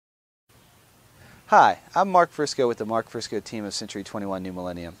Hi, I'm Mark Frisco with the Mark Frisco team of Century 21 New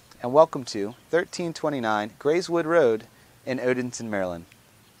Millennium, and welcome to 1329 Greyswood Road in Odenton, Maryland.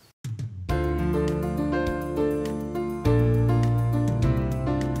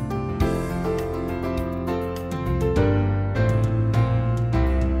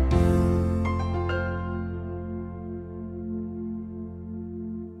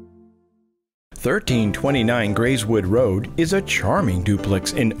 1329 Greyswood Road is a charming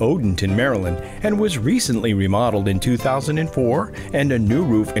duplex in Odenton, Maryland, and was recently remodeled in 2004 and a new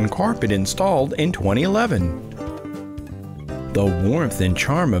roof and carpet installed in 2011. The warmth and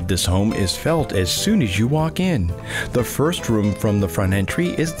charm of this home is felt as soon as you walk in. The first room from the front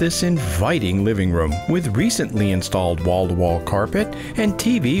entry is this inviting living room with recently installed wall-to-wall carpet and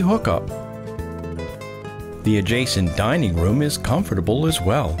TV hookup. The adjacent dining room is comfortable as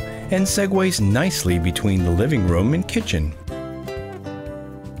well and segues nicely between the living room and kitchen.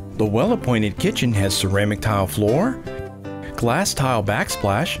 The well-appointed kitchen has ceramic tile floor, glass tile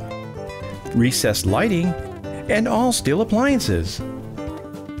backsplash, recessed lighting, and all steel appliances.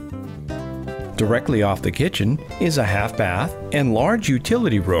 Directly off the kitchen is a half bath and large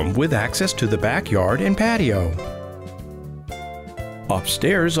utility room with access to the backyard and patio.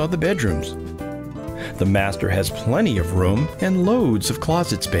 Upstairs are the bedrooms. The master has plenty of room and loads of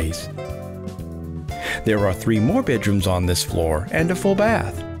closet space. There are 3 more bedrooms on this floor and a full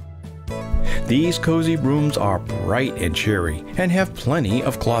bath. These cozy rooms are bright and cheery and have plenty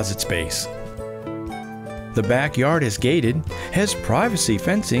of closet space. The backyard is gated, has privacy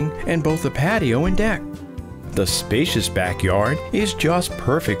fencing, and both a patio and deck. The spacious backyard is just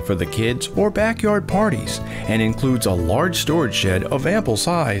perfect for the kids or backyard parties and includes a large storage shed of ample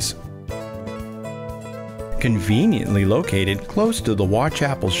size. Conveniently located close to the Waugh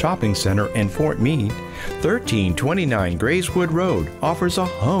Shopping Center in Fort Meade, 1329 Greyswood Road offers a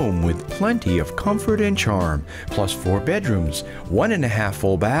home with plenty of comfort and charm, plus 4 bedrooms, 1.5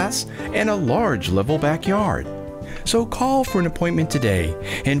 full baths, and a large level backyard. So call for an appointment today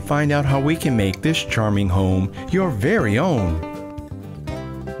and find out how we can make this charming home your very own.